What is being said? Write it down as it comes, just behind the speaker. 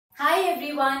Hi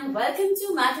everyone, welcome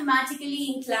to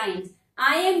Mathematically Inclined.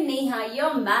 I am Neha,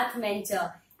 your math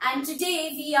mentor, and today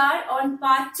we are on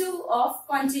part 2 of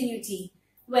continuity.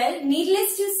 Well,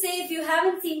 needless to say, if you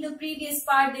haven't seen the previous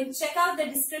part, then check out the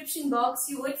description box,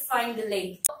 you would find the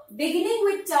link. Beginning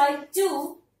with type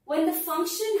 2, when the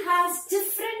function has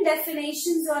different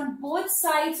definitions on both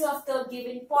sides of the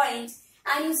given point,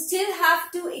 and you still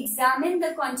have to examine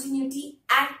the continuity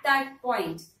at that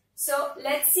point. So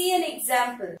let's see an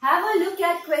example. Have a look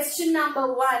at question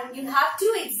number 1. You have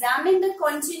to examine the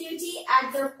continuity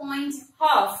at the point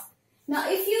half. Now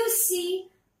if you see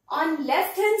on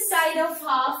left hand side of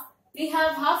half, we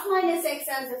have half minus x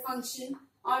as a function.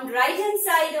 On right hand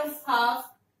side of half,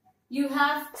 you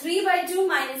have 3 by 2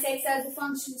 minus x as a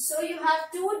function. So you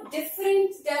have two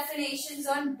different definitions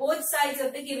on both sides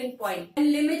of the given point.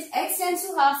 When limit x tends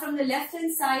to half from the left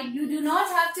hand side, you do not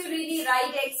have to really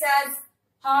write x as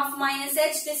half minus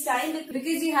h this time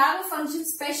because you have a function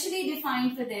specially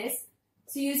defined for this.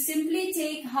 So you simply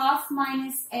take half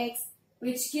minus x,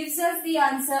 which gives us the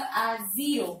answer as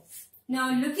 0. Now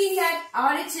looking at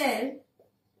RHL,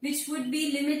 which would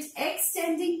be limit x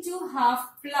tending to half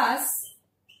plus,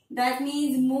 that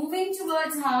means moving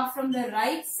towards half from the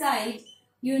right side,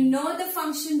 you know the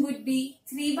function would be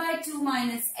 3 by 2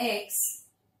 minus x,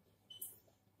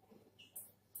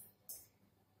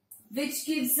 which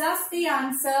gives us the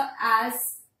answer as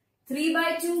 3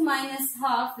 by 2 minus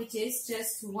half, which is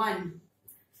just 1.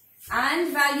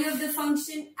 And value of the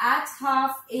function at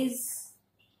half is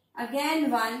again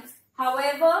 1.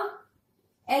 However,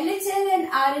 LHL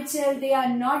and RHL, they are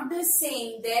not the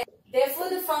same. Therefore,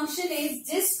 the function is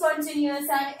discontinuous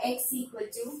at x equal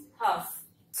to half.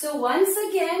 So once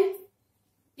again,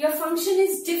 your function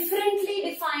is differently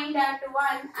defined at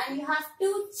 1 and you have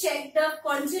to check the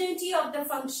continuity of the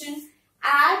function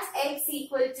at x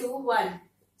equal to 1.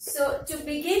 So to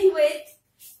begin with,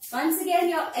 once again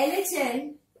your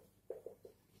LHL,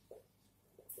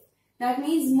 that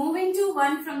means moving to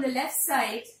 1 from the left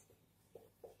side,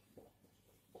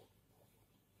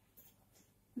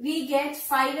 we get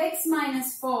 5x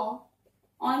minus 4.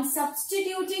 On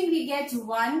substituting, we get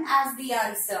 1 as the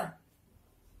answer.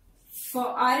 For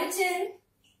RHL,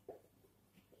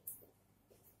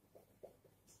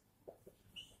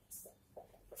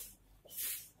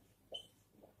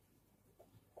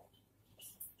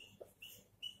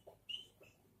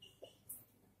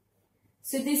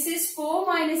 so this is 4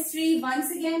 minus 3.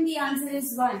 Once again, the answer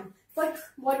is 1. But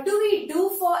what do we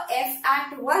do for f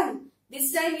at 1?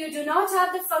 This time you do not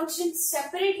have the function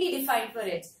separately defined for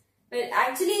it. Well,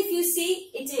 actually, if you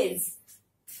see, it is.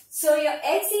 So your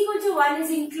x equal to 1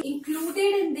 is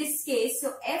included in this case.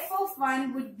 So f of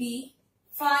 1 would be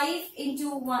 5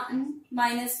 into 1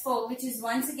 minus 4, which is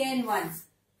once again 1.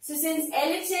 So since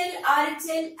LHL,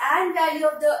 RHL and value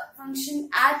of the function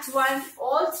at 1,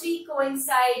 all three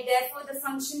coincide. Therefore, the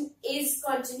function is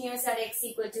continuous at x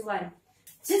equal to 1.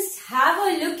 Just have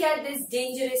a look at this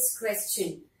dangerous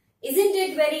question. Isn't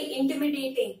it very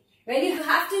intimidating? Well, you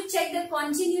have to check the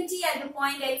continuity at the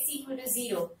point x equal to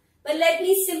 0. But let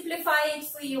me simplify it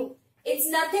for you. It's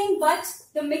nothing but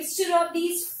the mixture of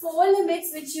these 4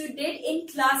 limits which you did in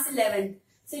class 11.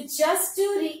 So just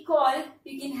to recall,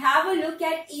 you can have a look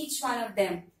at each one of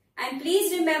them. And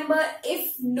please remember,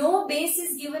 if no base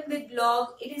is given with log,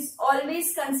 it is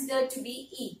always considered to be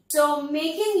e. So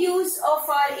making use of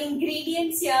our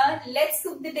ingredients here, let's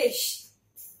cook the dish.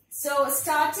 So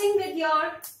starting with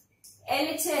your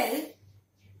LHL,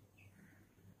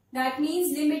 that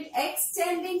means limit x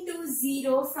tending to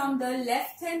 0 from the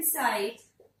left hand side,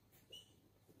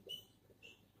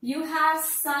 you have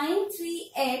sine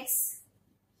 3x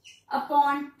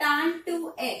upon tan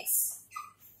 2x.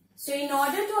 So in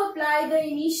order to apply the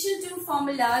initial two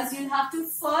formulas, you'll have to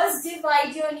first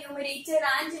divide your numerator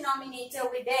and denominator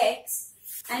with x.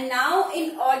 And now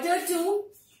in order to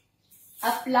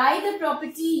apply the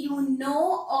property, you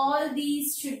know all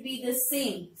these should be the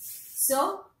same.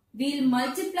 So we'll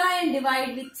multiply and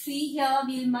divide with 3 here.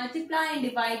 We'll multiply and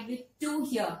divide with 2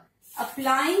 here.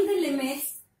 Applying the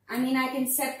limits, I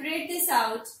can separate this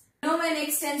out. Now when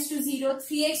x tends to 0,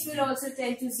 3x will also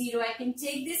tend to 0. I can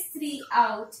take this 3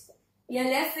 out. We are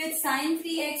left with sine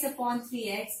 3x upon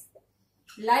 3x.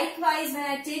 Likewise, when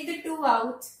I take the 2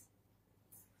 out,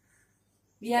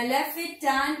 we are left with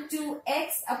tan 2x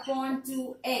upon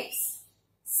 2x.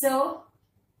 So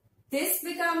this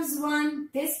becomes 1,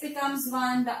 this becomes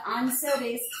 1. The answer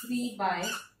is 3 by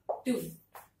 2.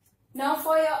 Now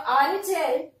for your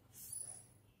RHL,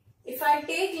 if I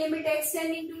take limit x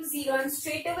tending to 0 and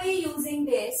straight away using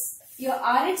this, your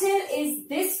RHL is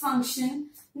this function.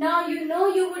 Now you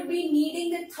know you would be needing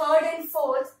the third and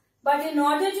fourth. But in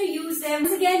order to use them,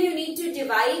 once again you need to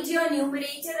divide your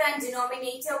numerator and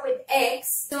denominator with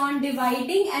x. So on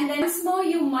dividing, and then once more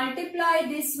you multiply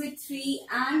this with 3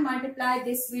 and multiply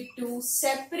this with 2.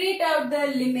 Separate out the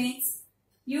limits.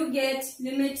 You get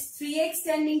limit 3x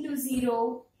tending to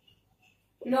 0,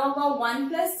 log of 1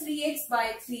 plus 3x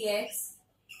by 3x.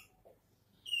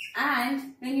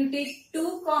 And when you take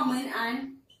 2 common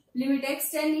and limit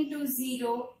x tending to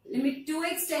 0, limit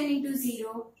 2x tending to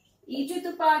 0, e to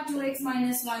the power 2x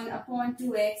minus 1 upon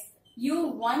 2x, you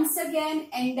once again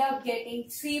end up getting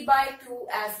 3 by 2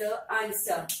 as the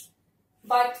answer.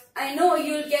 But I know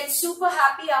you'll get super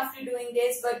happy after doing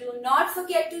this, but do not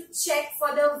forget to check for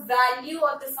the value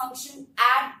of the function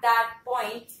at that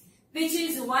point, which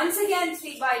is once again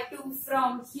 3 by 2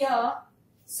 from here.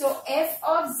 So f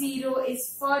of 0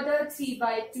 is further 3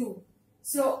 by 2.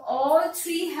 So all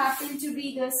three happen to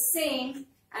be the same,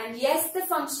 and yes, the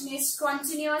function is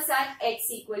continuous at x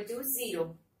equal to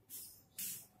 0.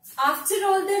 After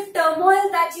all the turmoil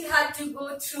that you had to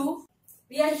go through,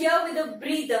 we are here with a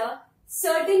breather.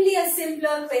 Certainly a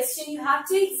simpler question. You have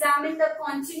to examine the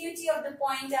continuity of the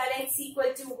point at x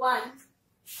equal to 1.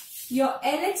 Your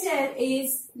LHL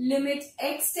is limit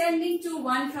x tending to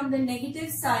 1 from the negative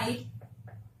side.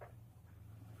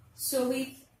 So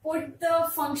we put the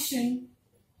function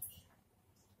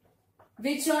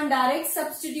which on direct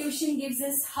substitution gives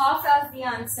us half as the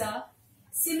answer.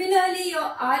 Similarly,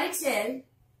 your RHL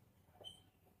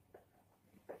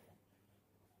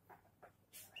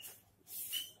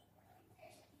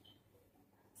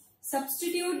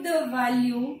substitute the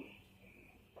value,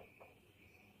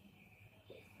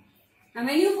 and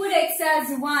when you put x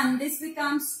as 1, this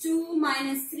becomes 2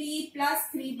 minus 3 plus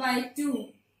 3 by 2,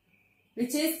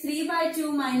 which is 3 by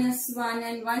 2 minus 1,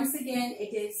 and once again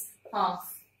it is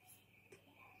half.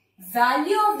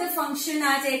 Value of the function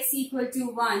at x equal to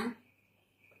 1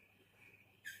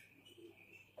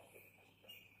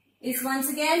 is once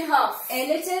again half.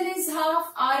 LHL is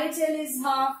half, RHL is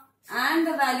half, and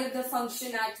the value of the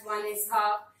function at 1 is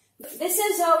half. This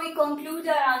is how we conclude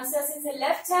our answer, since the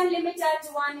left hand limit at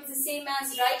 1 is the same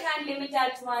as right hand limit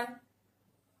at 1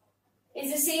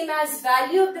 is the same as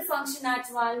value of the function at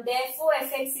 1. Therefore,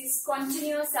 fx is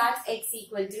continuous at x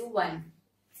equal to 1.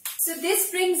 So this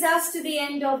brings us to the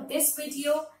end of this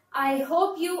video. I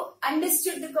hope you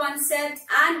understood the concept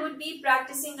and would be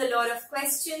practicing a lot of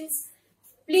questions.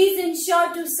 Please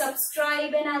ensure to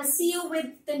subscribe, and I'll see you with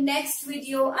the next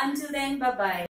video. Until then, bye-bye.